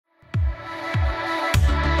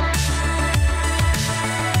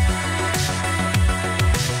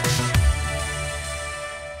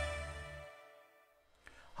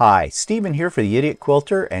Hi, Stephen here for the Idiot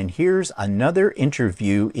Quilter, and here's another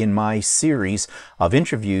interview in my series of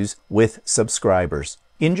interviews with subscribers.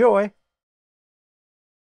 Enjoy!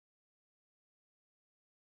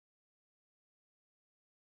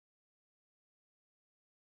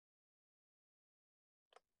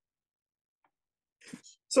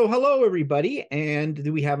 So hello everybody, and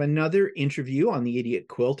we have another interview on the Idiot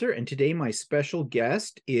Quilter, and today my special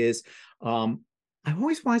guest is, I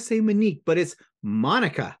always want to say Monique, but it's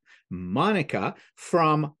Monica. Monica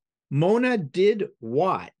from Mona Did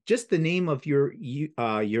What? Just the name of your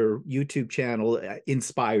YouTube channel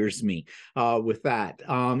inspires me with that.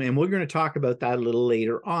 And we're going to talk about that a little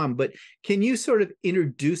later on, but can you sort of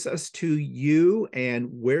introduce us to you and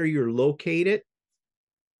where you're located?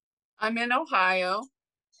 I'm in Ohio.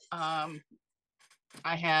 Um,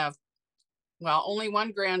 I have, well, only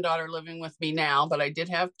one granddaughter living with me now, but I did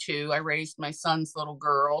have two. I raised my son's little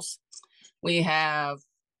girls. We have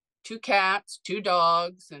two cats, two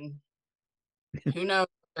dogs, and who knows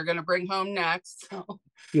what they're going to bring home next. So,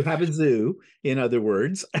 You have a zoo, in other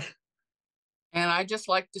words. and I just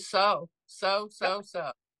like to sew.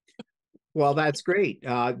 Well, that's great.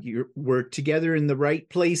 We're together in the right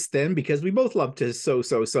place then, because we both love to sew.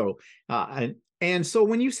 And so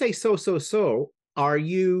when you say sew, are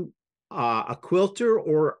you a quilter,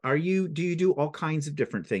 or do you do all kinds of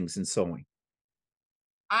different things in sewing?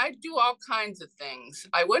 I do all kinds of things.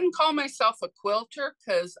 I wouldn't call myself a quilter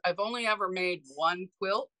because I've only ever made one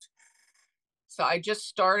quilt. So I just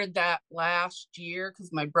started that last year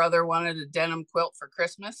because my brother wanted a denim quilt for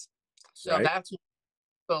Christmas. So Right. that's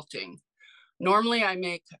quilting. Normally I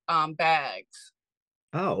make bags.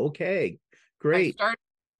 Oh, okay. I Great. started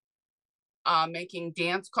making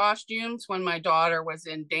dance costumes when my daughter was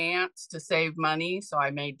in dance to save money. So I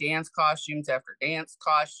made dance costumes after dance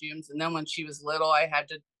costumes. And then when she was little, I had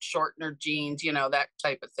to shorten her jeans, that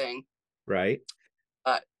type of thing. Right.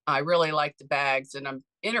 But I really like the bags and I'm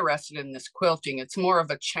interested in this quilting. It's more of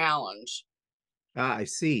a challenge. I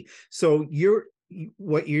see. So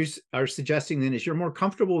what you are suggesting then is you're more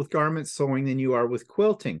comfortable with garment sewing than you are with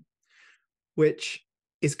quilting, which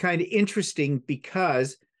is kind of interesting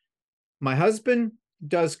because my husband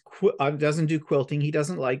doesn't do quilting. He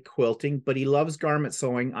doesn't like quilting, but he loves garment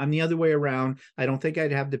sewing. I'm the other way around. I don't think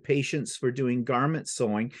I'd have the patience for doing garment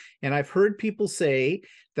sewing. And I've heard people say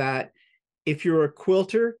that if you're a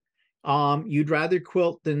quilter, you'd rather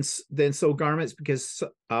quilt than sew garments because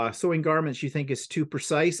sewing garments you think is too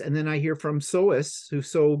precise. And then I hear from sewists who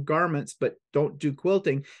sew garments but don't do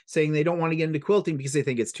quilting saying they don't want to get into quilting because they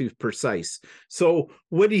think it's too precise. So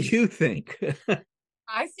what do you think?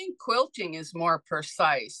 I think quilting is more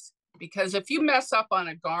precise because if you mess up on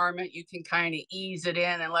a garment, you can kind of ease it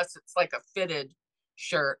in unless it's like a fitted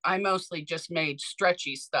shirt. I mostly just made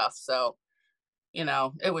stretchy stuff. So,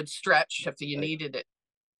 it would stretch if you Right. needed it.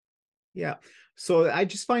 Yeah. So I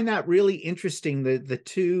just find that really interesting, the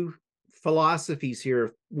two philosophies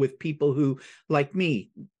here with people who, like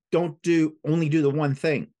me, don't only do the one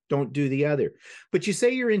thing, don't do the other. But you say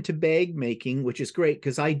you're into bag making, which is great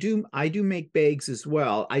because I do make bags as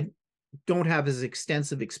well. I don't have as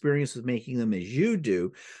extensive experience with making them as you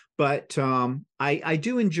do, but I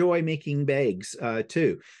do enjoy making bags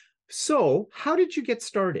too. So how did you get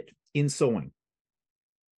started in sewing?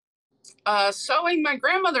 Sewing, my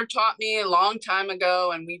grandmother taught me a long time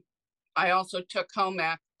ago, and I also took home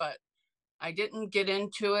ec, but I didn't get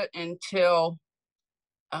into it until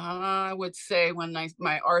I would say when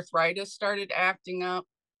my arthritis started acting up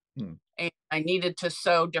Hmm. and I needed to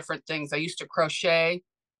sew different things. I used to crochet.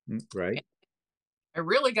 Right. I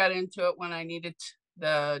really got into it when I needed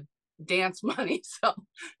the dance money. So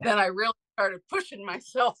then I really started pushing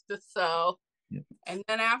myself to sew. Yeah. And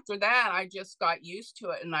then after that, I just got used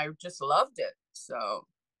to it and I just loved it. So,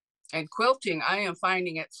 and quilting, I am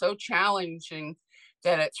finding it so challenging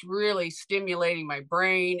that it's really stimulating my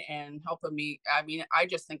brain and helping me. I mean, I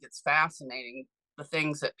just think it's fascinating the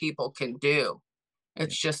things that people can do. Yeah.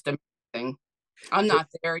 It's just amazing. I'm not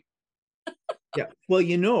there. Yeah. Well,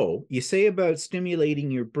 you say about stimulating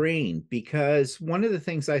your brain, because one of the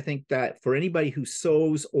things I think that for anybody who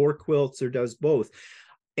sews or quilts or does both,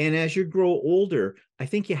 and as you grow older, I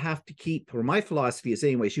think you have to keep, or my philosophy is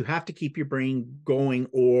anyways, you have to keep your brain going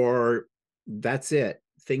or that's it.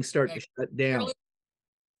 Things start to shut down.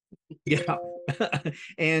 Yeah.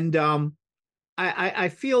 And I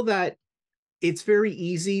feel that it's very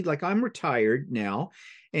easy. Like I'm retired now,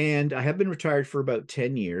 and I have been retired for about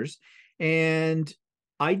 10 years. And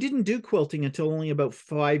I didn't do quilting until only about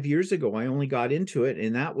 5 years ago. I only got into it,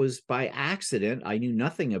 and that was by accident. I knew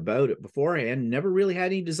nothing about it beforehand, never really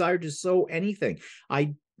had any desire to sew anything.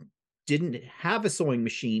 I didn't have a sewing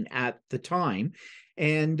machine at the time.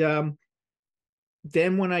 And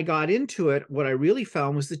then when I got into it, what I really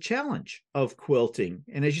found was the challenge of quilting.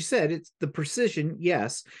 And as you said, it's the precision,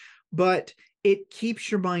 yes, but it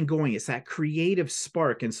keeps your mind going. It's that creative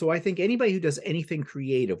spark. And so I think anybody who does anything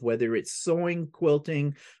creative, whether it's sewing,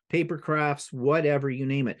 quilting, paper crafts, whatever, you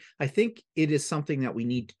name it, I think it is something that we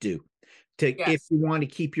need to do to, if Yes. you want to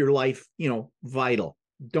keep your life, vital.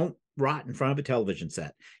 Don't rot in front of a television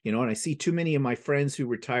set, and I see too many of my friends who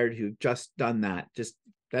retired who've just done that. Just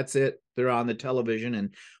that's it. They're on the television.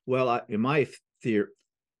 And well, in my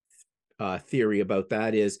theory about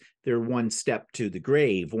that is they're one step to the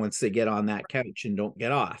grave once they get on that couch and don't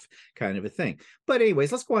get off, kind of a thing. But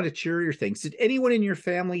anyways, let's go on to cheerier things. Did anyone in your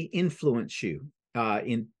family influence you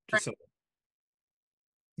into so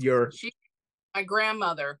your She, my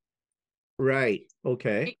grandmother, right?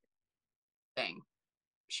 Okay. thing.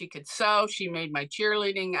 She could sew. She made my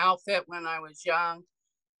cheerleading outfit when I was young.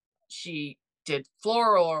 She did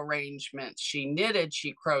floral arrangements. She knitted,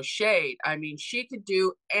 she crocheted. I mean, she could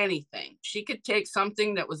do anything. She could take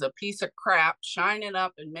something that was a piece of crap, shine it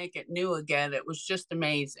up, and make it new again. It was just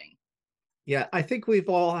amazing. Yeah, I think we've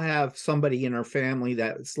all have somebody in our family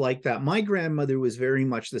that's like that. My grandmother was very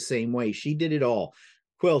much the same way. She did it all,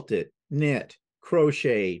 quilted, knit,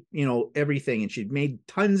 crochet, everything. And she'd made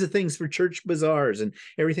tons of things for church bazaars and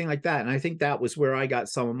everything like that. And I think that was where I got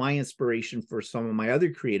some of my inspiration for some of my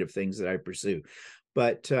other creative things that I pursue.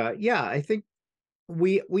 But yeah, I think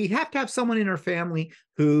we have to have someone in our family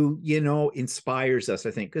who, inspires us,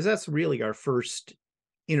 I think, because that's really our first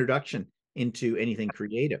introduction into anything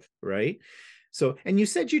creative, right? So, and you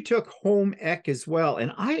said you took home ec as well.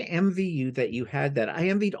 And I envy you that you had that. I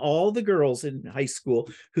envied all the girls in high school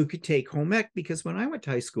who could take home ec, because when I went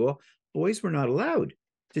to high school, boys were not allowed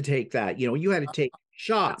to take that. You had to take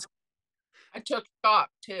shop. I took shop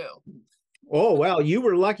too. Oh, well, you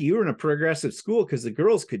were lucky. You were in a progressive school, because the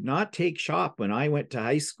girls could not take shop when I went to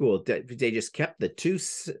high school. They just kept the two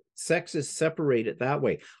sexes separated that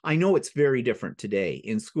way. I know it's very different today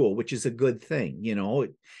in school, which is a good thing.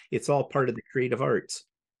 It's all part of the creative arts.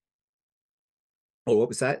 Oh, what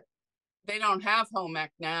was that? They don't have home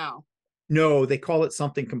ec now. No, they call it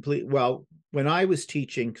something complete. Well, when I was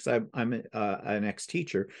teaching, because I'm an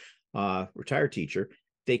ex-teacher, retired teacher,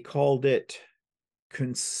 they called it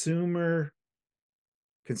consumer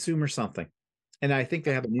something, and I think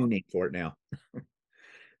they have a new name for it now.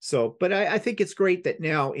 So, but I think it's great that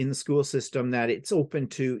now in the school system that it's open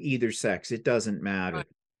to either sex. It doesn't matter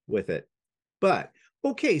with it. But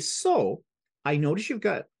okay, so I notice you've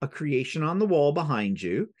got a creation on the wall behind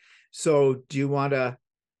you. So do you want to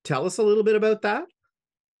tell us a little bit about that?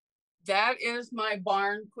 That is my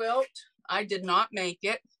barn quilt. I did not make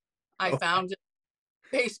it. I found it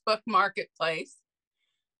on Facebook Marketplace,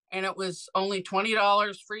 and it was only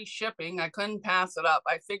 $20 free shipping. I couldn't pass it up.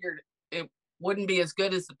 I figured it wouldn't be as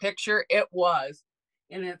good as the picture. It was.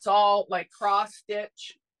 And it's all like cross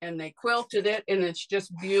stitch, and they quilted it, and it's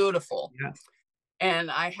just beautiful. Yeah.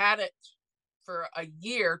 And I had it for a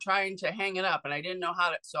year trying to hang it up, and I didn't know how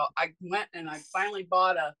to. So I went and I finally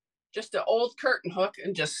bought just an old curtain hook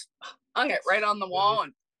and just hung it right on the wall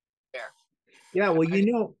and there. Yeah,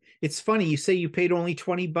 well, it's funny. You say you paid only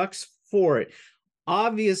 $20 for it.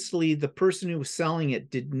 Obviously, the person who was selling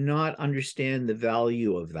it did not understand the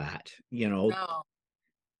value of that, No,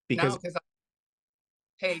 because because I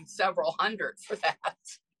paid several hundred for that.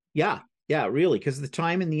 yeah, really, because the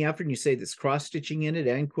time and the effort, and you say this cross stitching in it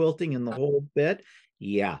and quilting and the whole bit.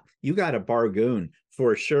 Yeah, you got a bargain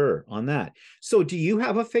for sure on that. So, do you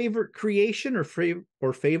have a favorite creation or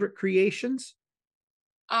favorite creations?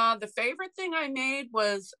 The favorite thing I made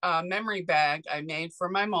was a memory bag I made for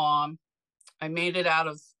my mom. I made it out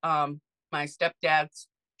of my stepdad's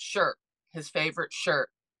shirt, his favorite shirt.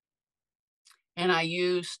 And I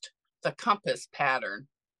used the compass pattern.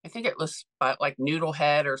 I think it was like noodle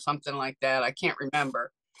head or something like that. I can't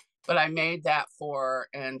remember. But I made that for her,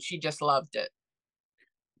 and she just loved it.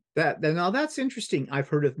 Now that's interesting. I've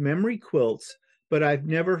heard of memory quilts, but I've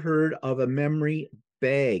never heard of a memory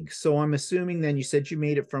bag. So I'm assuming then you said you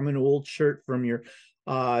made it from an old shirt from your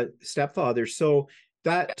stepfather. So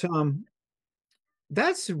that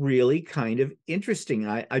that's really kind of interesting.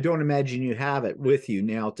 I don't imagine you have it with you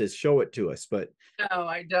now to show it to us, but No,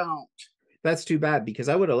 I don't. that's too bad, because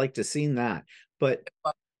I would have liked to seen that. But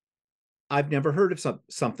I've never heard of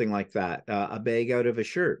something like that, a bag out of a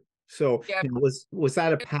shirt. So Yeah, was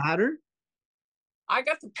that a pattern? I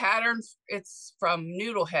got the pattern. It's from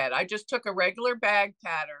Noodlehead. I just took a regular bag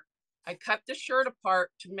pattern. I cut the shirt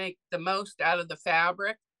apart to make the most out of the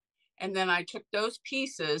fabric. And then I took those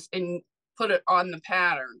pieces and put it on the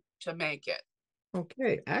pattern. to make it.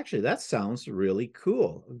 Okay, actually, that sounds really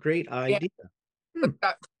cool. A great Yeah, idea. Hmm. it's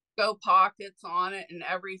got cargo pockets on it and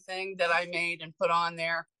everything that I made and put on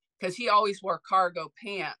there because he always wore cargo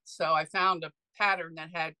pants. So I found a pattern that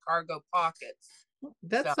had cargo pockets.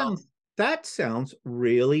 That So sounds that sounds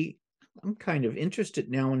really, I'm kind of interested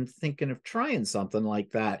now in thinking of trying something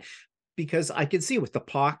like that because I can see with the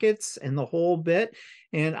pockets and the whole bit.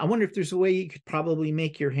 And I wonder if there's a way you could probably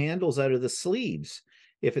make your handles out of the sleeves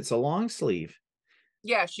if it's a long sleeve.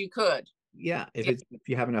 yes, you could. Yeah, if Yeah, it's if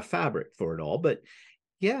you have enough fabric for it all. But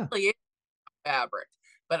yeah. really is fabric.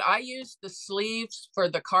 But I used the sleeves for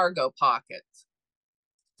the cargo pockets.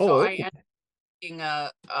 So Oh, I ended up making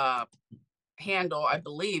a handle, I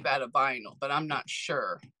believe, out of vinyl, but I'm not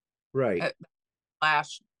sure. right. Uh,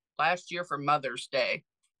 Last last year for Mother's Day.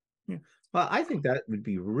 Yeah. Well, I think that would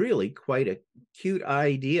be really quite a cute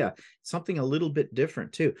idea. Something a little bit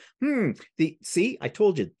different too. See, I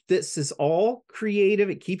told you this is all creative.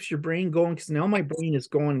 It keeps your brain going because now my brain is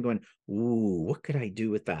going, ooh, what could I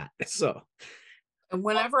do with that? So And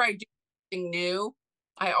whenever I do something new,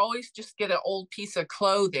 I always just get an old piece of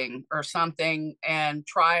clothing or something and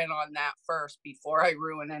try it on that first before I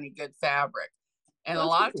ruin any good fabric. And a that's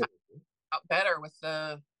lot of times out better with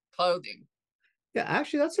the clothing. yeah,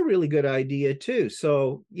 actually, that's a really good idea too.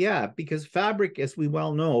 So yeah, because fabric, as we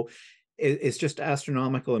well know, is just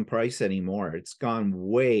astronomical in price anymore. It's gone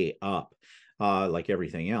way up, like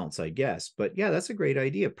everything else, I guess. But yeah, that's a great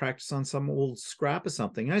idea. Practice on some old scrap of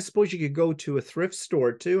something. And I suppose you could go to a thrift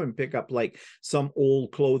store too and pick up like some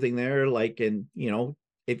old clothing there, like, and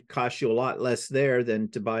it costs you a lot less there than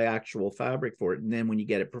to buy actual fabric for it. And then when you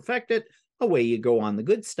get it perfected, away you go on the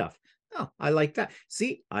good stuff. Oh, I like that.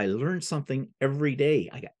 See, I learned something every day.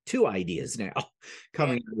 I got two ideas now Yeah.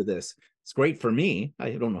 coming out of this. It's great for me. I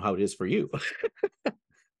don't know how it is for you.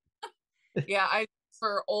 Yeah, I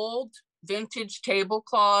for old vintage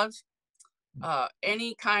tablecloths,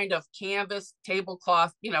 any kind of canvas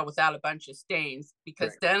tablecloth, without a bunch of stains, because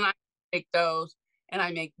Right. then I take those and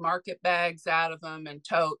I make market bags out of them and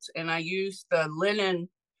totes, and I use the linen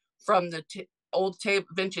from the old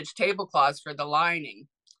vintage tablecloths for the lining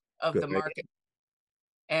of the Good. market.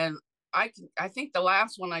 And I think the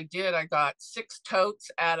last one I did, I got 6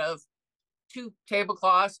 totes out of 2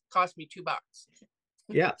 tablecloths, cost me $2.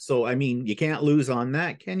 Yeah. So, I mean, you can't lose on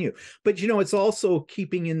that, can you? But, it's also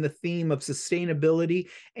keeping in the theme of sustainability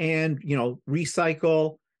and,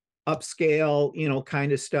 recycle, upscale,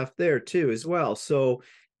 kind of stuff there too, as well. So,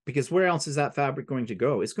 because where else is that fabric going to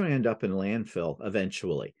go? It's going to end up in landfill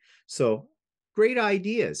eventually. So, great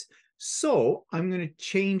ideas. So, I'm going to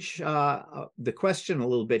change the question a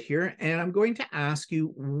little bit here, and I'm going to ask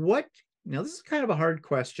you now, this is kind of a hard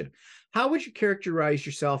question. How would you characterize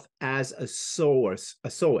yourself as a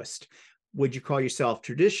sewist? Would you call yourself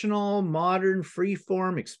traditional, modern,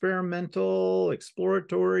 freeform, experimental,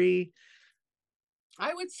 exploratory?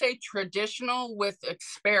 I would say traditional with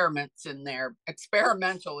experimental in there,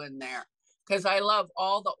 because I love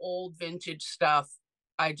all the old vintage stuff.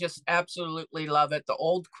 I just absolutely love it. The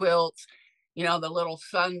old quilts, the little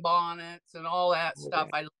sun bonnets and all that stuff.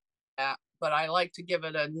 I love that, but I like to give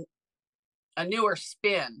it a newer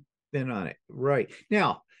spin. Been on it. Right.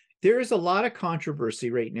 Now, there is a lot of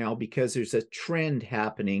controversy right now because there's a trend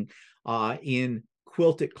happening in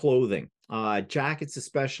quilted clothing, jackets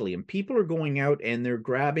especially, and people are going out and they're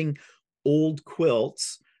grabbing old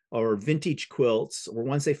quilts or vintage quilts or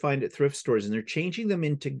ones they find at thrift stores and they're changing them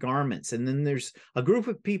into garments. And then there's a group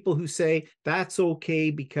of people who say that's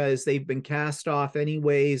okay because they've been cast off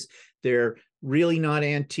anyways. They're really not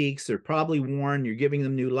antiques. They're probably worn. You're giving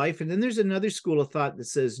them new life. And then there's another school of thought that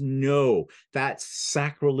says, no, that's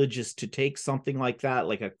sacrilegious to take something like that,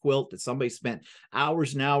 like a quilt that somebody spent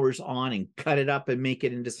hours and hours on and cut it up and make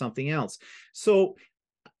it into something else. So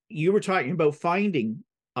you were talking about finding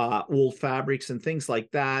old fabrics and things like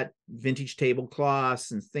that, vintage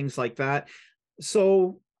tablecloths and things like that.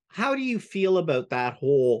 So how do you feel about that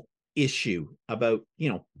whole issue about,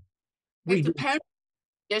 It redoing? depends on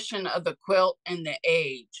the condition of the quilt and the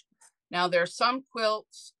age. Now, there's some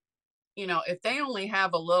quilts, if they only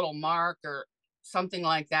have a little mark or something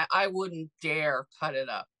like that, I wouldn't dare cut it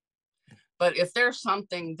up. But if there's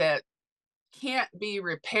something that can't be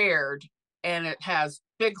repaired and it has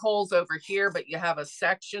big holes over here, but you have a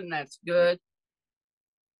section that's good,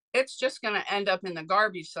 it's just going to end up in the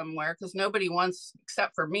garbage somewhere because nobody wants,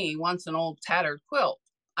 except for me, wants an old tattered quilt.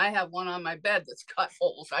 I have one on my bed that's got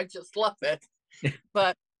holes. I just love it.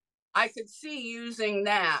 But I could see using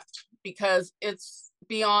that because it's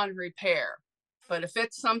beyond repair. But if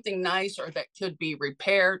it's something nice or that could be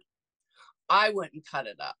repaired, I wouldn't cut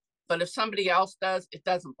it up. But if somebody else does, it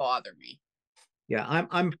doesn't bother me. Yeah,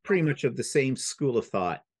 I'm pretty much of the same school of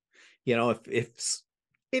thought. You know, if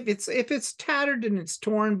it's tattered and it's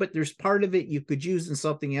torn, but there's part of it you could use in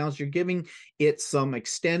something else, you're giving it some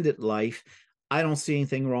extended life. I don't see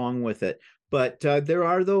anything wrong with it. But there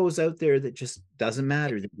are those out there that just doesn't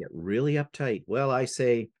matter. They get really uptight. Well, I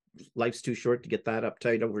say life's too short to get that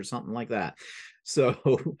uptight over something like that. So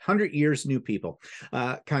 100 years, new people,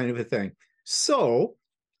 kind of a thing. So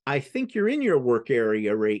I think you're in your work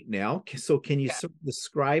area right now. So can you Yeah. sort of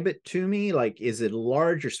describe it to me? Like, is it a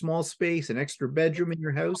large or small space, an extra bedroom in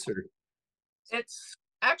your house, or? It's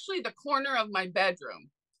actually the corner of my bedroom.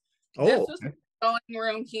 This Oh, is the sewing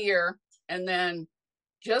room here. And then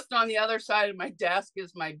just on the other side of my desk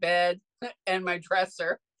is my bed and my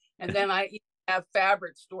dresser. And then I have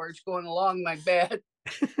fabric storage going along my bed.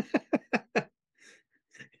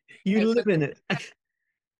 you And live in it.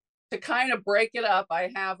 to kind of break it up,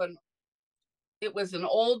 it was an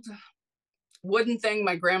old wooden thing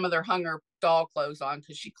my grandmother hung her doll clothes on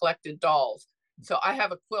because she collected dolls. So I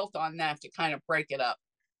have a quilt on that to kind of break it up.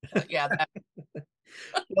 But yeah,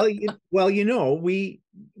 Well,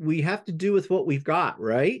 we have to do with what we've got,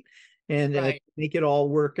 right? And right. make it all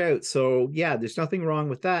work out. So yeah, there's nothing wrong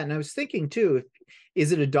with that. And I was thinking too,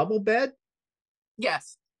 is it a double bed?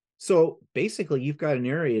 Yes. So basically, you've got an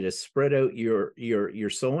area to spread out your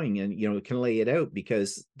sewing, and can lay it out,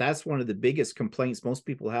 because that's one of the biggest complaints most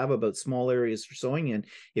people have about small areas for sewing in.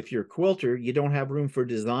 If you're a quilter, you don't have room for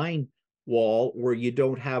design wall, or you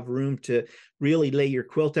don't have room to really lay your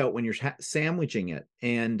quilt out when you're sandwiching it.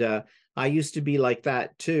 And I used to be like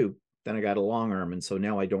that too. Then I got a long arm, and so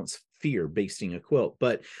now I don't fear basting a quilt.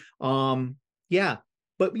 But yeah,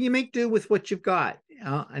 but you make do with what you've got,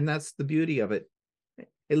 and that's the beauty of it.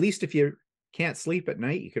 At least if you can't sleep at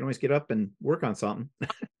night, you can always get up and work on something.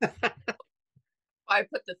 I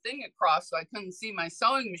put the thing across so I couldn't see my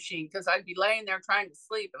sewing machine because I'd be laying there trying to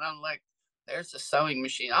sleep. And I'm like, there's the sewing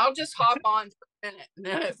machine. I'll just hop on for a minute and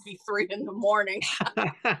then it'd be 3 in the morning.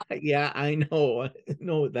 Yeah, I know. I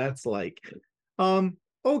know what that's like.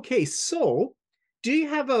 Okay, so do you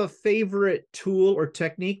have a favorite tool or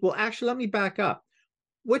technique? Well, actually, let me back up.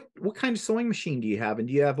 What kind of sewing machine do you have? And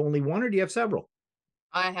do you have only one, or do you have several?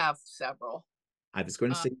 I have several. I was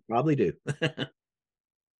going to Uh, say you probably do.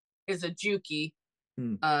 is a Juki,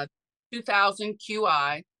 Hmm. 2000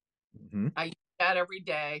 QI. Mhm. I use that every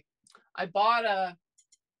day. I bought a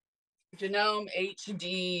Genome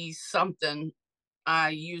HD something. I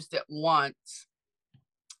used it once.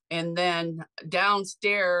 And then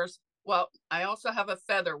downstairs, well, I also have a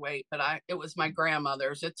featherweight, but it was my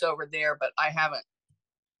grandmother's. It's over there, but I haven't.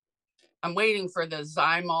 I'm waiting for the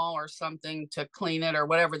Zymol or something to clean it or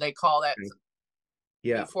whatever they call that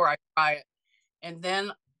Yeah. before I try it. And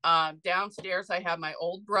then downstairs, I have my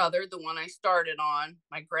old brother, the one I started on.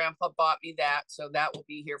 My grandpa bought me that, so that will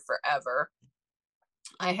be here forever.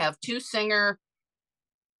 I have two Singer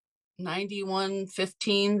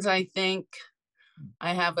 9115s, I think.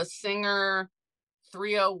 I have a Singer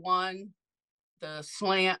 301, the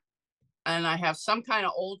slant, and I have some kind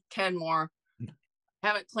of old Kenmore.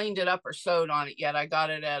 Haven't cleaned it up or sewed on it yet. I got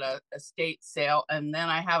it at a estate sale. And then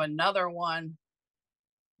I have another one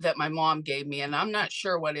that my mom gave me, and I'm not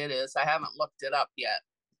sure what it is. I haven't looked it up yet.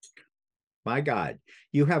 My God,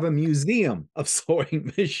 you have a museum of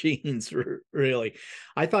sewing machines, really.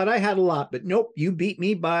 I thought I had a lot, but nope, you beat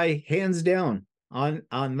me by hands down on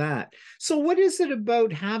that. So what is it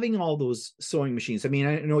about having all those sewing machines? I mean,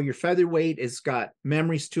 I know your featherweight has got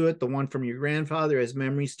memories to it. The one from your grandfather has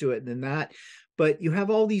memories to it, and that, but you have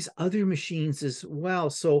all these other machines as well.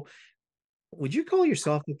 So would you call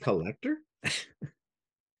yourself a collector?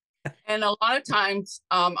 And a lot of times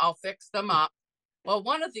I'll fix them up. Well,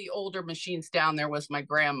 one of the older machines down there was my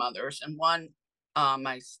grandmother's, and one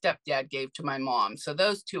my stepdad gave to my mom. So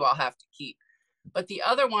those two I'll have to keep. But the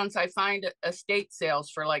other ones I find at estate sales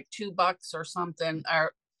for like $2 or something,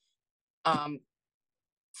 or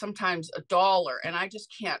sometimes $1, and I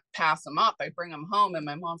just can't pass them up. I bring them home, and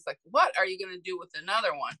my mom's like, "What are you going to do with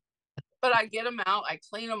another one?" But I get them out, I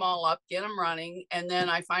clean them all up, get them running, and then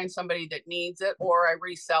I find somebody that needs it, or I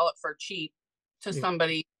resell it for cheap to Yeah.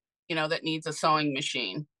 somebody, that needs a sewing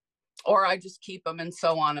machine, or I just keep them and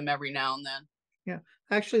sew on them every now and then. Yeah,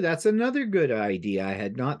 actually, that's another good idea I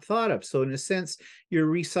had not thought of. So, in a sense, you're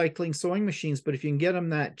recycling sewing machines, but if you can get them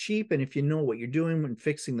that cheap, and if you know what you're doing when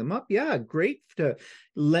fixing them up, yeah, great to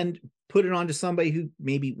put it on to somebody who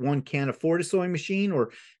maybe one can't afford a sewing machine,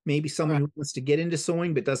 or maybe someone Right. who wants to get into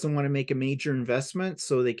sewing but doesn't want to make a major investment,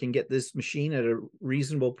 so they can get this machine at a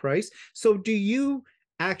reasonable price. So, do you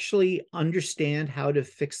actually understand how to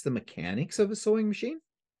fix the mechanics of a sewing machine?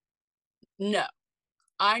 No,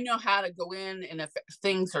 I know how to go in, and if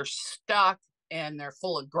things are stuck and they're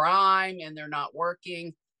full of grime and they're not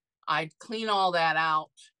working, I'd clean all that out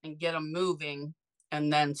and get them moving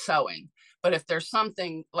and then sewing. But if there's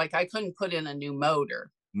something like I couldn't put in a new motor,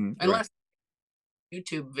 Right. unless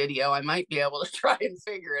YouTube video, I might be able to try and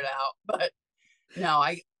figure it out. But no,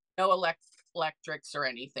 I no electrics or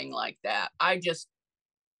anything like that. I just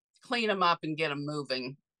clean them up and get them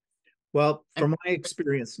moving. Well, And from my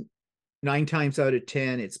experience, 9 times out of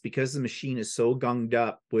 10, it's because the machine is so gunged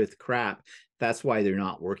up with crap. That's why they're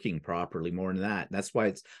not working properly. More than that. That's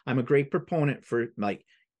why I'm a great proponent for like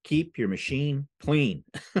keep your machine clean.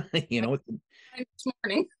 You know, this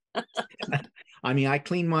morning, I mean, I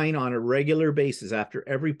clean mine on a regular basis after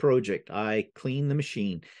every project. I clean the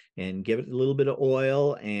machine and give it a little bit of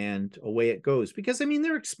oil and away it goes. Because I mean,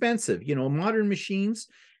 they're expensive. You know, modern machines,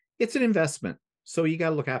 it's an investment. So you got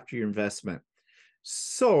to look after your investment.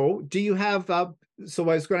 So do you have, so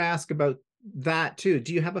I was going to ask about that too.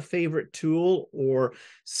 Do you have a favorite tool or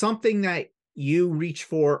something that you reach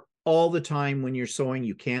for all the time when you're sewing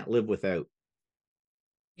you can't live without?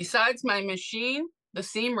 besides my machine, the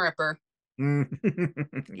seam ripper.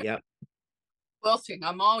 Yeah. Quilting,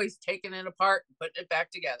 I'm always taking it apart, putting it back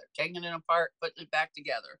together, taking it apart, putting it back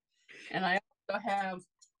together. And I also have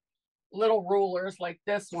little rulers like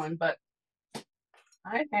this one, but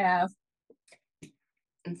I have,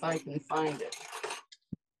 if I can find it,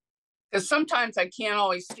 because sometimes I can't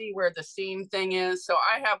always see where the seam thing is. So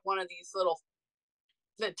I have one of these little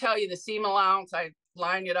that tell you the seam allowance. I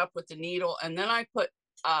line it up with the needle, and then I put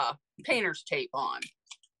painter's tape on.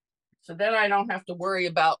 So then I don't have to worry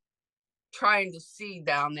about trying to see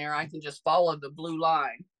down there. I can just follow the blue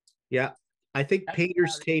line. Yeah. I think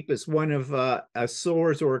painter's tape is one of a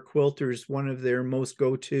sewers or a quilters, one of their most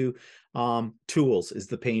go-to tools is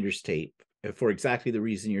the painter's tape for exactly the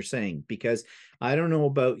reason you're saying. Because I don't know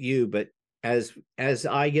about you, but as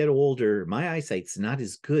I get older, my eyesight's not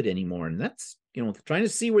as good anymore. And that's, you know, trying to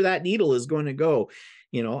see where that needle is going to go.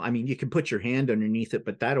 You know, I mean, you can put your hand underneath it,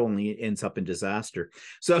 but that only ends up in disaster.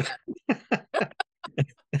 So,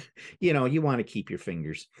 you know, you want to keep your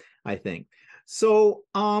fingers, I think. So,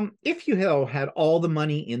 if you had all the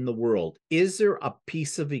money in the world, is there a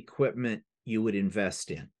piece of equipment you would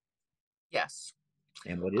invest in? Yes.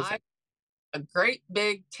 And what is I it? a great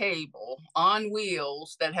big table on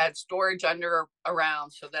wheels that had storage under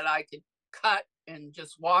around so that I could cut and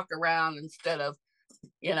just walk around instead of,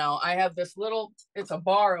 I have this little, it's a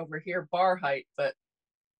bar over here, bar height, but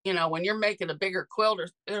when you're making a bigger quilt,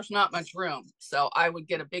 there's not much room. So I would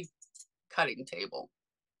get a big cutting table.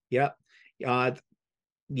 Yeah. Uh,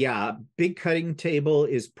 yeah, big cutting table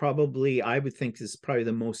is probably, I would think, is probably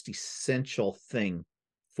the most essential thing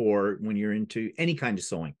for when you're into any kind of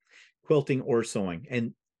sewing, quilting or sewing.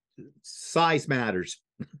 And size matters.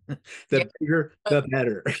 Yeah, The bigger, the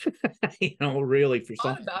better. You know, really for I thought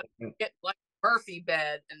something about like that. get like a Murphy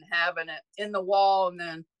bed and having it in the wall and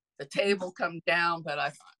then the table come down, but I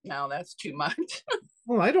thought, no, that's too much.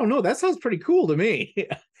 Well, I don't know. That sounds pretty cool to me.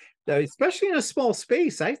 Especially in a small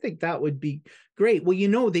space. I think that would be great. Well, you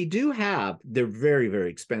know, they're very, very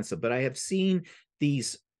expensive, but I have seen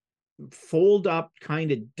these fold up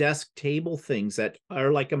kind of desk table things that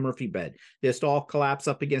are like a Murphy bed. They just all collapse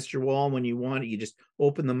up against your wall. When you want it, you just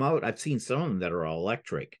open them out. I've seen some of them that are all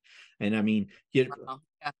electric. And I mean, Yeah,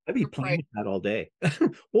 I'd be they're playing pricey. with that all day.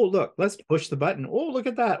 Oh, look, let's push the button. Oh, look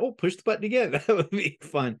at that. Oh, push the button again. That would be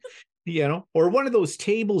fun. You know, or one of those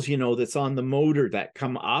tables, you know, that's on the motor that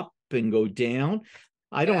come up and go down.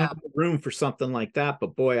 I don't have Yeah. room for something like that,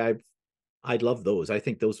 but boy, I'd love those. I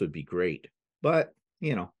think those would be great. But,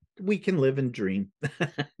 you know, we can live and dream. Uh,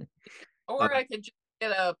 Or I could just get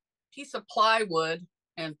a piece of plywood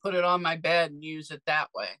and put it on my bed and use it that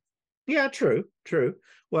way. yeah, true, true.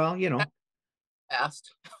 Well, you That's know,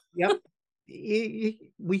 fast. yep.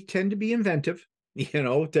 We tend to be inventive, you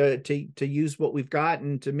know, to use what we've got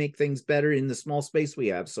and to make things better in the small space we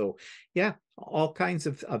have. So yeah, all kinds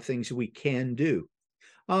of things we can do.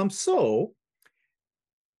 So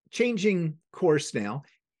changing course now.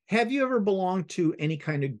 Have you ever belonged to any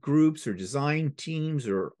kind of groups or design teams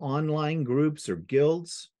or online groups or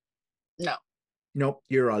guilds? No. Nope,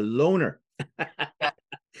 you're a loner. Yeah.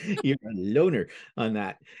 You're a loner on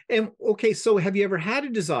that. And okay, so have you ever had a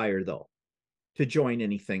desire though to join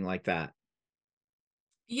anything like that?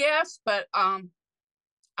 Yes, but I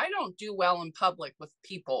don't do well in public with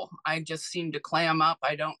people. I just seem to clam up.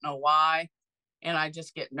 I don't know why. And I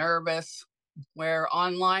just get nervous. Where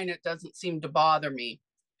online it doesn't seem to bother me.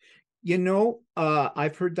 You know,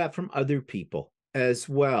 I've heard that from other people as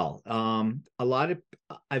well. A lot of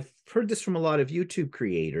I've heard this from a lot of YouTube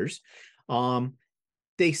creators.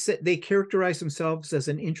 They said they characterize themselves as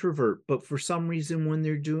an introvert, but for some reason when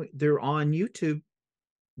they're on YouTube,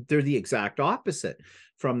 they're the exact opposite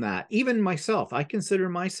from that. Even myself, I consider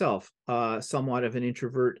myself somewhat of an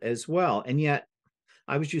introvert as well. And yet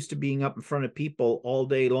I was used to being up in front of people all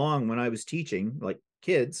day long when I was teaching, like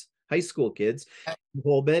kids, high school kids, a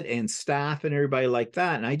whole bit, and staff and everybody like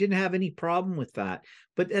that. And I didn't have any problem with that.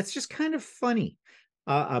 But that's just kind of funny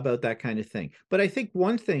about that kind of thing. But I think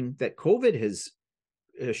one thing that COVID has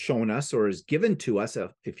shown us, or has given to us,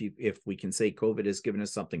 if we can say COVID has given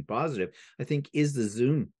us something positive, I think, is the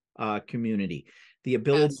Zoom community, the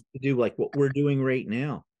ability Yes. to do like what we're doing right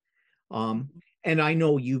now. And I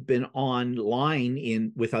know you've been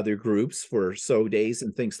online with other groups for days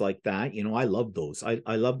and things like that. I love those.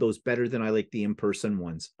 I love those better than I like the in-person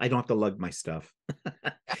ones. I don't have to lug my stuff.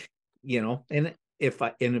 And if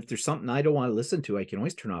there's something I don't want to listen to, I can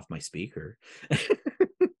always turn off my speaker.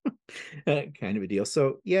 Kind of a deal.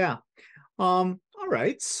 So yeah. All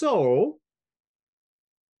right. So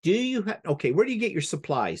do you okay, where do you get your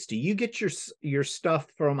supplies? Do you get your stuff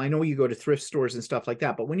from, I know you go to thrift stores and stuff like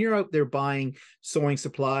that, but when you're out there buying sewing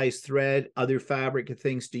supplies, thread, other fabric and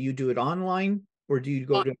things, do you do it online, or do you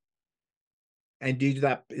go to and do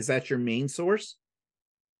that? Is that your main source?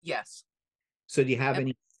 Yes. So do you have And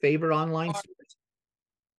any favorite online stores?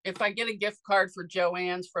 if I get a gift card for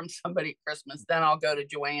Joann's from somebody at Christmas, then I'll go to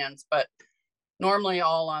Joann's, but normally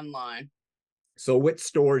all online. So what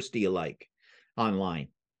stores do you like online?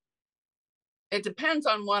 It depends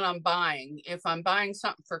on what I'm buying. If I'm buying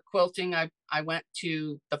something for quilting, I went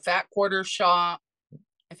to the Fat Quarter Shop,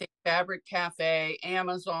 I think Fabric Cafe,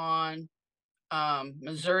 Amazon,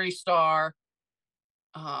 Missouri Star.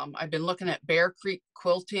 I've been looking at Bear Creek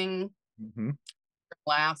Quilting, Mm-hmm.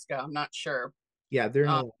 Alaska. I'm not sure. Yeah, they're in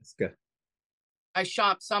Um, Alaska. I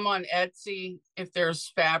shop some on Etsy if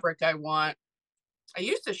there's fabric I want. I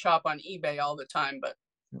used to shop on eBay all the time, but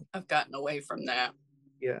I've gotten away from that.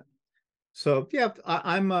 Yeah. So yeah,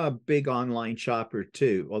 I'm a big online shopper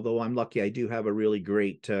too. Although I'm lucky, I do have a really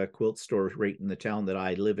great quilt store right in the town that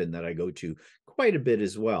I live in that I go to quite a bit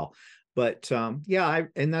as well. But yeah,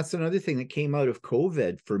 and that's another thing that came out of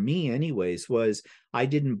COVID for me, anyways, was I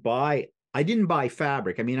didn't buy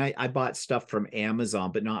fabric. I mean, I bought stuff from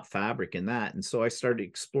Amazon, but not fabric in that. And so I started to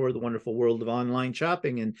explore the wonderful world of online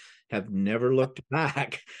shopping and have never looked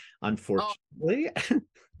back, Oh, unfortunately.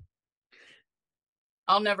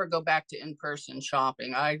 I'll never go back to in-person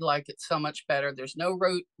shopping. I like it so much better. There's no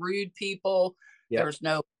rude people. Yep. There's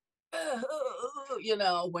no,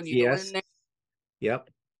 when you go in Yes. there, Yep.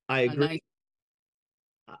 I a nice, agree.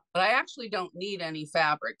 but I actually don't need any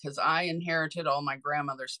fabric because I inherited all my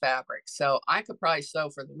grandmother's fabric. So I could probably sew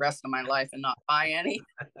for the rest of my life and not buy any,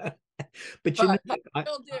 But but I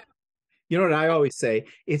still do. you know what I always say?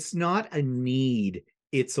 It's not a need,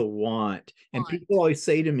 it's a want. And Want. people always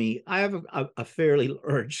say to me, I have a fairly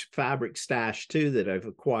large fabric stash too that I've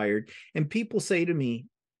acquired. And people say to me,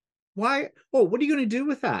 why? Oh, what are you going to do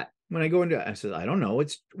with that? When I go into it, I said, I don't know.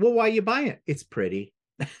 It's, well, why are you buying it? It's pretty.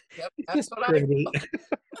 Yep, It's that's just what I pretty.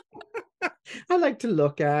 I like to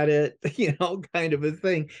look at it, kind of a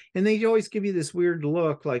thing. And they always give you this weird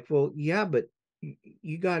look like, well, yeah, but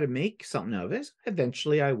you got to make something of it.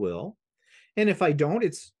 Eventually I will. And if I don't,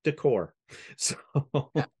 it's decor. So,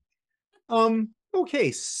 yeah.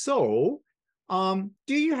 okay. So, do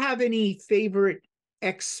you have any favorite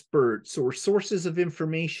experts or sources of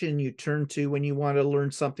information you turn to when you want to learn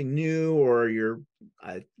something new, or you're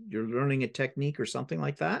learning a technique or something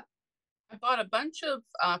like that? I bought a bunch of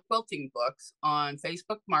quilting books on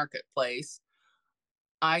Facebook Marketplace.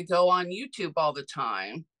 I go on YouTube all the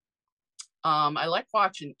time. I like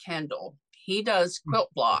watching Kendall. He does quilt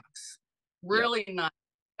blocks. Yeah. Really nice,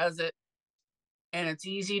 does it, and it's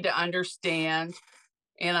easy to understand.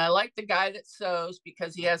 And I like the guy that sews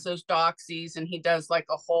because he has those doxies and he does like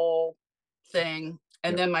a whole thing.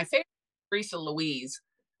 And Yeah. then my favorite is Teresa Louise.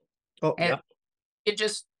 Oh, And yeah. it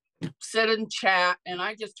just sit and chat, and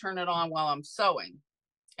I just turn it on while I'm sewing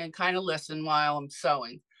and kind of listen while I'm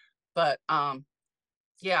sewing. But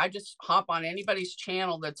yeah, I just hop on anybody's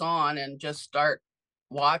channel that's on and just start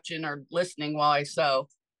watching or listening while I sew.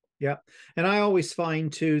 Yeah. And I always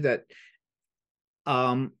find too that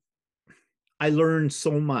um I learned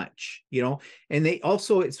so much, and they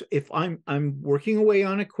also, it's, if I'm working away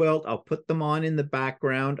on a quilt, I'll put them on in the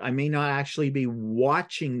background. I may not actually be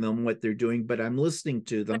watching them what they're doing, but I'm listening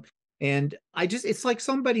to them. And it's like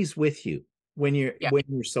somebody's with you when you're Yeah.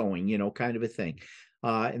 sewing, kind of a thing.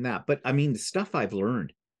 And that, but I mean, the stuff I've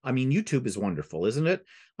learned, I mean, YouTube is wonderful, isn't it?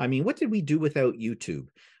 I mean, what did we do without YouTube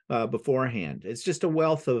beforehand? It's just a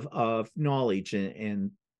wealth of knowledge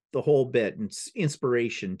and the whole bit, and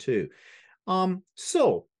inspiration too.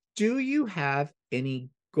 So do you have any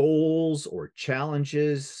goals or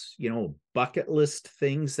challenges, bucket list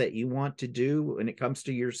things that you want to do when it comes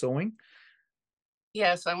to your sewing?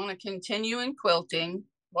 Yes, I want to continue in quilting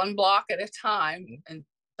one block at a time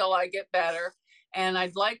until I get better. And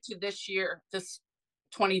I'd like to this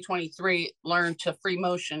 2023, learn to free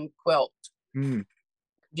motion quilt, Mm,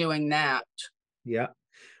 doing that yeah.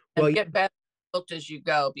 Well, and get better quilt as you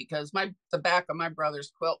go, because the back of my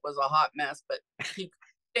brother's quilt was a hot mess, but he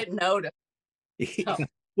didn't notice. So,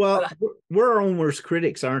 well, but we're our own worst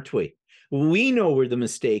critics, aren't we? We know where the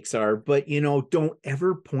mistakes are, but don't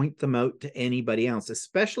ever point them out to anybody else,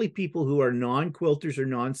 especially people who are non-quilters or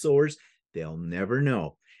non-sewers. They'll never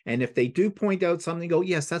know. And if they do point out something, go,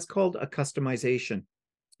 yes, that's called a customization.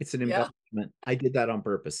 It's an yeah, embellishment. I did that on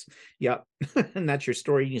purpose. Yep. And that's your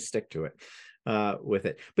story. You stick to it with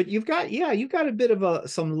it. But you've got a bit of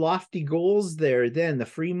some lofty goals there. Then the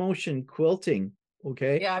free motion quilting.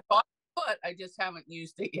 Okay. yeah, I bought it, but I just haven't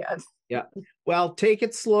used it yet. Yeah. Well, take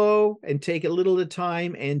it slow and take it a little at a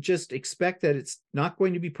time, and just expect that it's not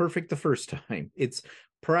going to be perfect the first time. It's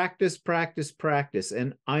practice, practice, practice.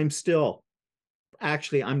 And I'm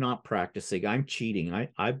not practicing. I'm cheating.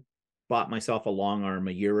 I bought myself a long arm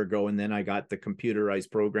a year ago, and then I got the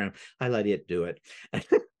computerized program. I let it do it.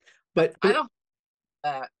 But I don't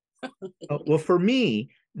that. well, for me,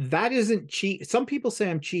 that isn't cheat. Some people say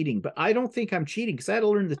I'm cheating, but I don't think I'm cheating, because I had to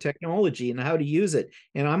learn the technology and how to use it.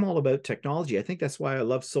 And I'm all about technology. I think that's why I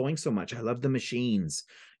love sewing so much. I love the machines,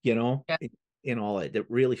 Yeah. in all it. That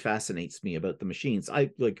really fascinates me about the machines.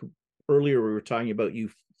 I like earlier we were talking about you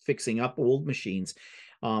fixing up old machines.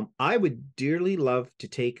 I would dearly love to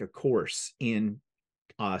take a course in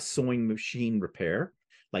sewing machine repair,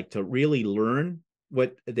 like to really learn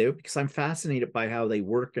what they, because I'm fascinated by how they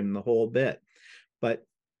work and the whole bit. But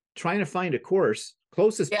trying to find a course,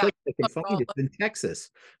 closest Yeah. place I can find is in Texas.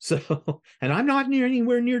 So, and I'm not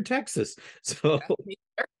anywhere near Texas. So,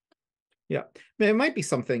 yeah, there might be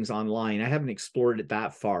some things online. I haven't explored it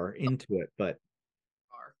that far into it, but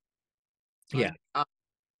yeah.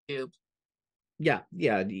 YouTube. Yeah,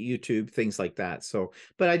 YouTube, things like that. So,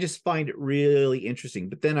 but I just find it really interesting.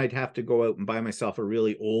 But then I'd have to go out and buy myself a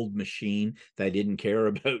really old machine that I didn't care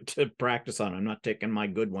about to practice on. I'm not taking my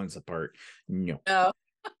good ones apart. No, No.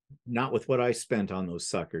 not with what I spent on those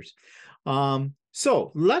suckers.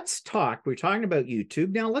 So let's talk. We're talking about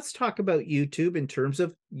YouTube. Now let's talk about YouTube in terms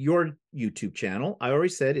of your YouTube channel. I already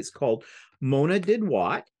said it's called Mona Did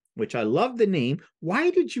What, which I love the name. Why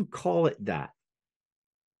did you call it that?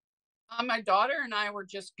 My daughter and I were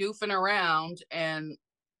just goofing around, and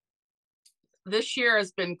this year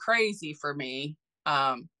has been crazy for me.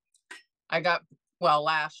 Um,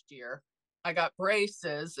 last year, I got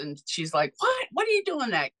braces, and she's like, "What? What are you doing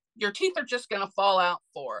that? Your teeth are just gonna fall out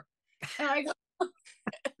for?" And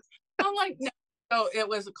I'm like, "No." So it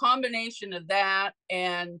was a combination of that,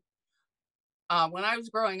 and when I was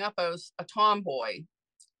growing up, I was a tomboy.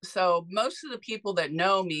 So most of the people that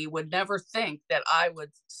know me would never think that I would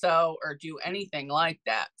sew or do anything like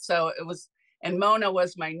that. So it was, and Mona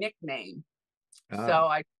was my nickname. So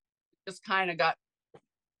I just kind of got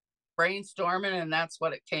brainstorming, and that's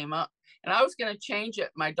what it came up. And I was going to change it.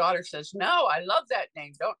 My daughter says, "No, I love that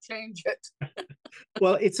name. Don't change it."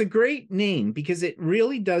 Well, it's a great name because it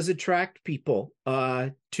really does attract people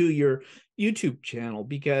to your YouTube channel,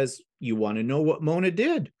 because you want to know what Mona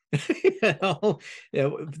did.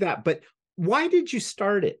 That. But why did you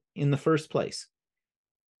start it in the first place?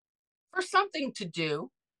 For something to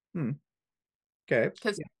do. Okay.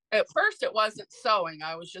 Because at first it wasn't sewing.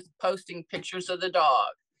 I was just posting pictures of the dog.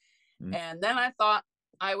 Hmm. And then I thought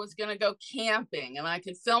I was going to go camping and I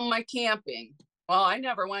could film my camping. Well, I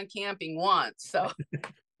never went camping once. So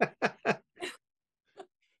it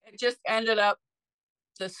just ended up,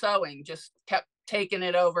 the sewing just kept taking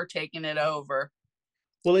it over, taking it over.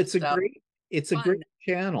 Well, So it's a great fun.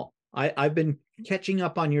 channel. I've been catching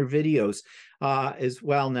up on your videos as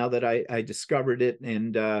well now that I discovered it.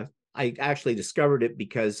 And I actually discovered it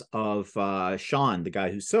because of Sean, the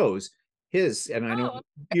guy who sews his. And I know Oh,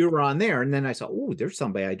 you were on there. And then I saw, oh, there's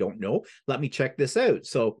somebody I don't know. Let me check this out.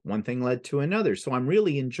 So one thing led to another. So I'm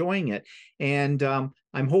really enjoying it. And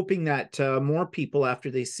I'm hoping that more people, after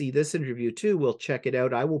they see this interview too, will check it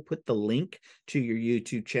out. I will put the link to your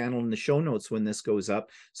YouTube channel in the show notes when this goes up,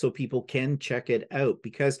 so people can check it out,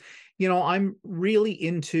 because I'm really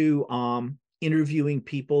into interviewing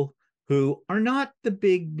people who are not the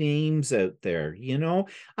big names out there.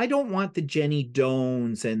 I don't want the Jenny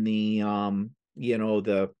Dones and the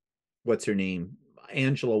the what's her name,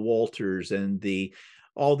 Angela Walters, and the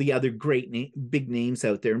all the other big names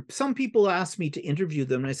out there. And some people asked me to interview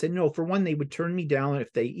them, and I said no. For one, they would turn me down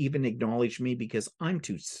if they even acknowledged me, because I'm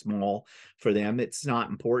too small for them. It's not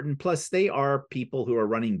important. Plus, they are people who are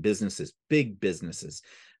running businesses, big businesses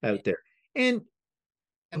out there. And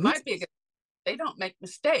And my biggest, they don't make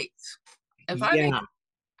mistakes. If I make, yeah,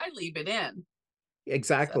 I leave it in.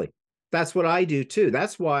 exactly. So that's what I do too.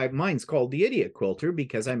 That's why mine's called the Idiot Quilter,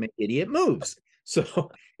 because I make idiot moves.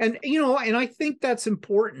 So, and and I think that's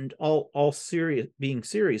important. All serious, being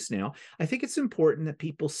serious now, I think it's important that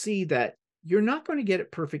people see that you're not going to get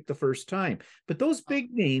it perfect the first time. But those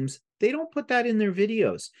big names, they don't put that in their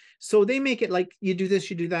videos. So they make it like you do this,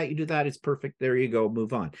 you do that, you do that. It's perfect. There you go.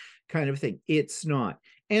 Move on, kind of thing. It's not.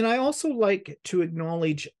 And I also like to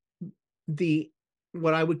acknowledge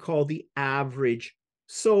what I would call the average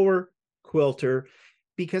sewer, quilter,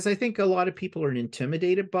 because I think a lot of people are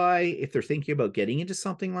intimidated by, if they're thinking about getting into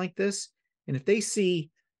something like this. And if they see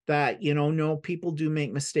that, no, people do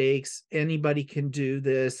make mistakes. Anybody can do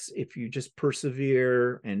this if you just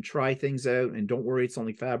persevere and try things out, and don't worry, it's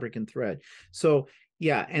only fabric and thread. So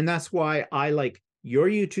yeah, and that's why I like your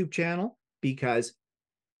YouTube channel, because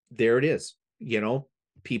there it is.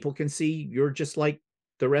 People can see you're just like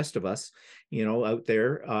the rest of us, out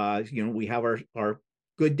there. We have our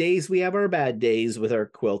good days, we have our bad days with our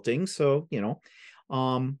quilting. So,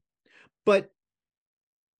 but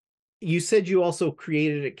you said you also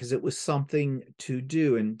created it because it was something to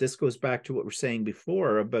do. And this goes back to what we're saying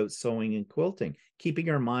before about sewing and quilting, keeping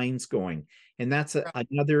our minds going. And that's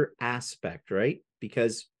another aspect, right?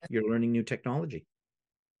 Because you're learning new technology.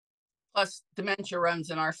 Plus, dementia runs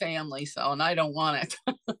in our family, and I don't want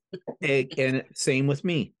it. And same with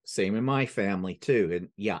me, same in my family too. And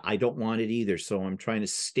yeah, I don't want it either. So I'm trying to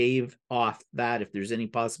stave off that if there's any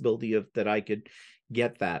possibility of that I could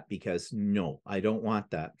get that, because no, I don't want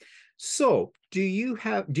that. So do you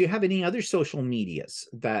have any other social medias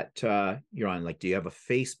that you're on? Like, do you have a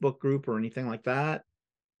Facebook group or anything like that?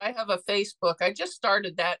 I have a Facebook. I just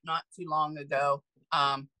started that not too long ago.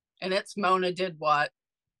 And it's Mona Did What.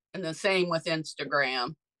 And the same with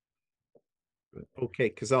Instagram. Okay,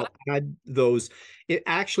 because I'll add those.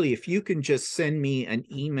 Actually, if you can just send me an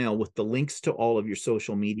email with the links to all of your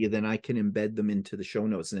social media, then I can embed them into the show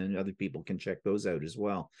notes, and then other people can check those out as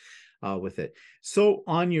well with it. So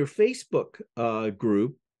on your Facebook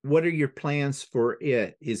group, what are your plans for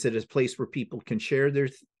it? Is it a place where people can share their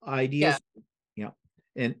ideas? Yeah.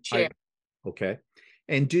 And share. Okay.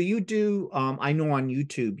 And do you do, I know on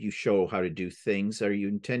YouTube you show how to do things. Are you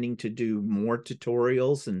intending to do more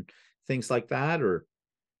tutorials and things like that, or?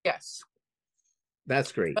 Yes.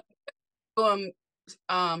 That's great.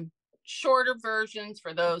 Shorter versions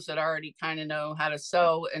for those that already kind of know how to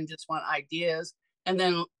sew and just want ideas. And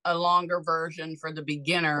then a longer version for the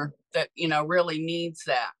beginner that, really needs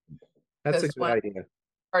that. That's a good idea.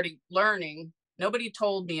 Already learning, nobody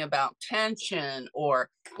told me about tension or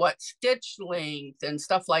what stitch length and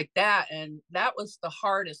stuff like that. And that was the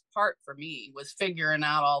hardest part for me, was figuring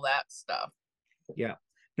out all that stuff. Yeah.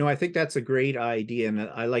 No, I think that's a great idea. And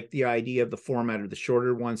I like the idea of the format of the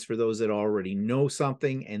shorter ones for those that already know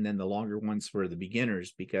something, and then the longer ones for the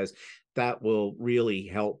beginners, because that will really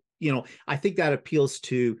help. I think that appeals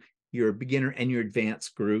to your beginner and your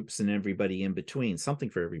advanced groups and everybody in between, something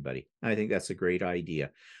for everybody. I think that's a great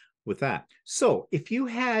idea with that. So if you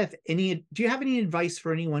have do you have any advice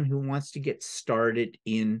for anyone who wants to get started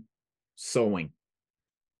in sewing?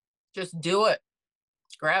 Just do it.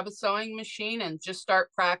 Grab a sewing machine and just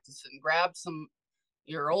start practicing. Grab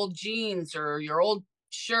your old jeans or your old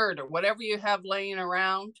shirt or whatever you have laying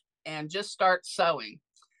around, and just start sewing.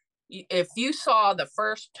 If you saw the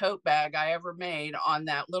first tote bag I ever made on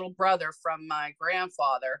that little brother from my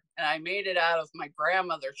grandfather, and I made it out of my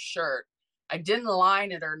grandmother's shirt, I didn't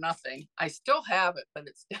line it or nothing. I still have it, but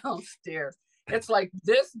it's downstairs. It's like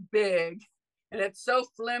this big, and it's so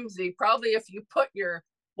flimsy. Probably if you put your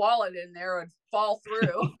wallet in there, it would fall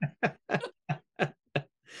through.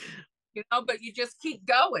 But you just keep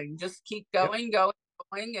going. Just keep going,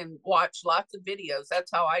 going, and watch lots of videos. That's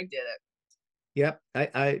how I did it. Yep,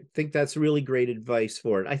 I think that's really great advice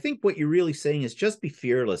for it. I think what you're really saying is just be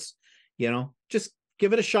fearless. Just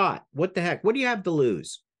give it a shot. What the heck? What do you have to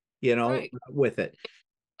lose? Right. With it.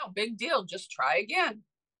 No big deal. Just try again.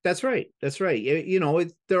 That's right. That's right.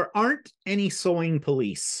 There aren't any sewing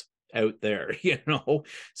police out there,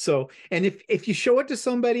 So, and if you show it to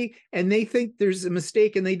somebody and they think there's a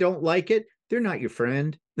mistake and they don't like it, they're not your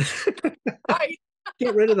friend. Right.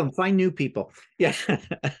 Get rid of them. Find new people. Yeah,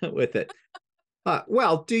 with it.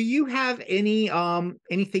 Well, do you have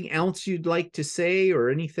anything else you'd like to say, or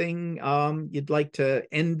anything you'd like to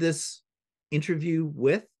end this interview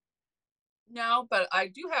with? No, but I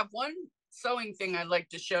do have one sewing thing I'd like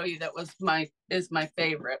to show you that is my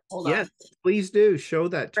favorite. Hold Yes, on. please do show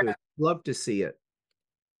that to us. Love to see it.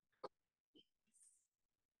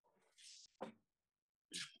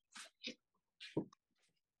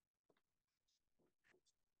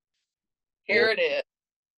 Here it is.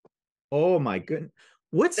 Oh my goodness.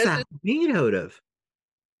 What's This is that made out of?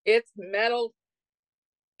 it's metal.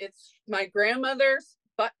 It's my grandmother's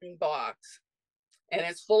button box, and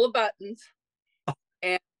it's full of buttons.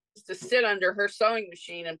 And I used to sit under her sewing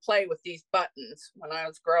machine and play with these buttons when I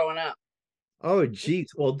was growing up. Oh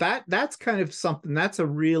geez. Well, that's kind of something that's a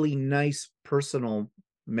really nice personal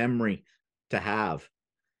memory to have.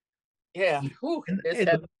 Yeah. Whew, And, it's and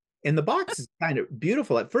heavy. the and the box is kind of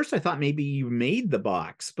beautiful. At first I thought maybe you made the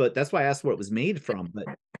box, but that's why I asked what it was made from. But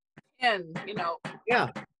And yeah,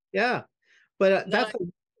 yeah. But then I that's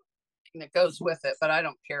that goes with it, but I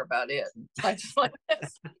don't care about it. I just like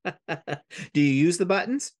this. do you use the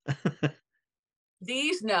buttons?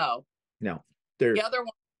 These, no. No. They're The other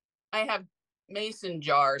one, I have mason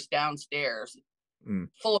jars downstairs mm.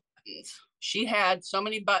 full of buttons. She had so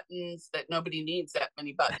many buttons that nobody needs that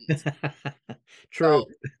many buttons. True.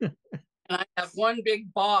 So, and I have one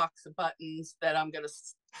big box of buttons that I'm going to,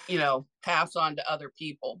 pass on to other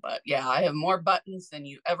people. But yeah, I have more buttons than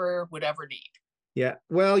you ever would ever need. Yeah.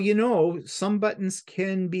 Well, some buttons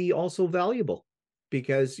can be also valuable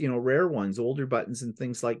because, rare ones, older buttons and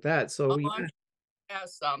things like that. So, Oh, yeah. I'm sure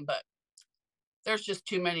has some, but there's just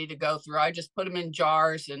too many to go through. I just put them in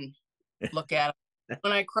jars and look at them.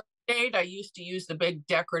 When I crocheted, I used to use the big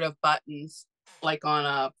decorative buttons, like on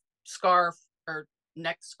a scarf or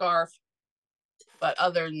neck scarf. But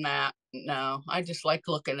other than that, no, I just like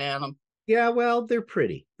looking at them. Yeah, well, they're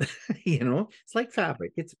pretty. It's like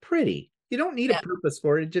fabric. It's pretty. You don't need a Yeah, purpose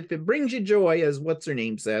for it. If it brings you joy, as what's her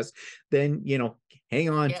name says, then, hang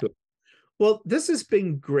on yeah. to it. Well, this has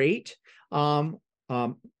been great. Um,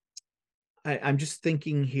 um, I'm just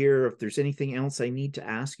thinking here if there's anything else I need to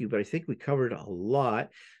ask you, but I think we covered a lot.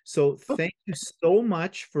 So thank you so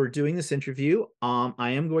much for doing this interview. I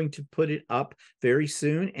am going to put it up very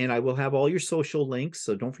soon, and I will have all your social links.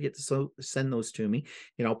 So don't forget to send those to me.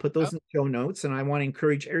 I'll put Oh, those in the show notes. And I want to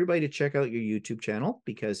encourage everybody to check out your YouTube channel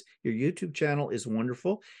because your YouTube channel is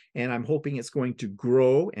wonderful. And I'm hoping it's going to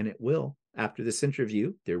grow, and it will. After this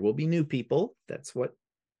interview, there will be new people. That's what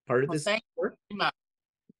part of well, this is thank for. you very much.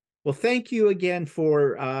 Well, thank you again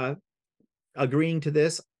for agreeing to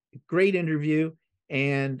this. Great interview.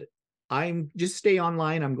 And I'm just stay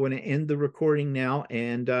online. I'm going to end the recording now.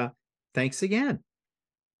 And thanks again.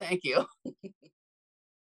 Thank you.